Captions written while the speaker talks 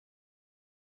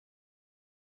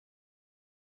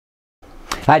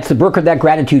Hi, it's the Brooker, that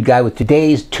gratitude guy, with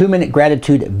today's 2-minute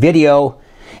gratitude video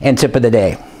and tip of the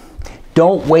day.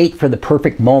 Don't wait for the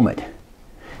perfect moment.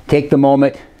 Take the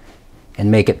moment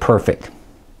and make it perfect.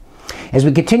 As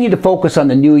we continue to focus on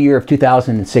the new year of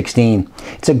 2016,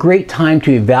 it's a great time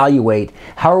to evaluate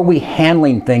how are we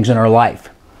handling things in our life.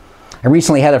 I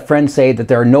recently had a friend say that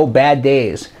there are no bad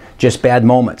days, just bad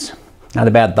moments. Not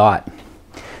a bad thought.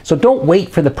 So don't wait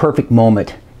for the perfect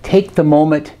moment. Take the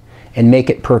moment and make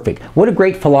it perfect. What a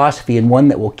great philosophy, and one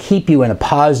that will keep you in a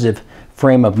positive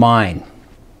frame of mind.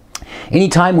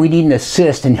 Anytime we need an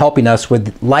assist in helping us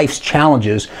with life's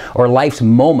challenges or life's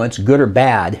moments, good or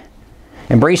bad,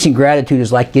 embracing gratitude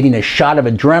is like getting a shot of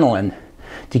adrenaline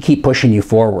to keep pushing you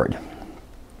forward.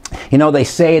 You know, they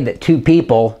say that two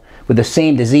people with the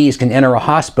same disease can enter a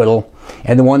hospital,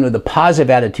 and the one with a positive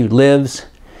attitude lives,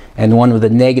 and the one with a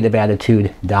negative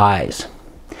attitude dies.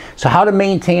 So how to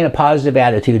maintain a positive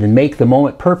attitude and make the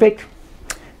moment perfect?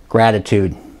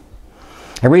 Gratitude.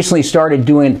 I recently started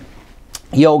doing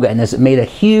yoga, and it's made a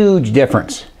huge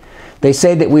difference. They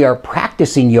say that we are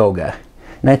practicing yoga,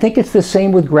 and I think it's the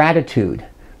same with gratitude.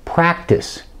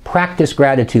 Practice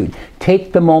gratitude.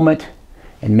 Take the moment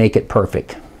and make it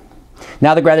perfect.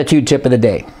 Now the gratitude tip of the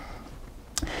day.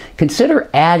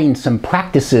 Consider adding some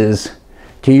practices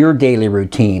to your daily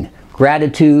routine.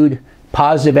 Gratitude,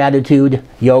 positive attitude,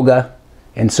 yoga,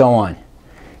 and so on.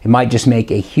 It might just make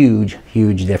a huge,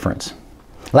 huge difference.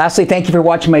 Lastly, thank you for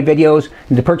watching my videos.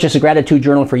 And to purchase a gratitude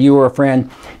journal for you or a friend,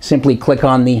 simply click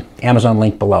on the Amazon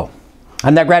link below.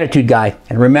 I'm that gratitude guy,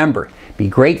 and remember, be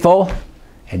grateful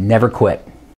and never quit.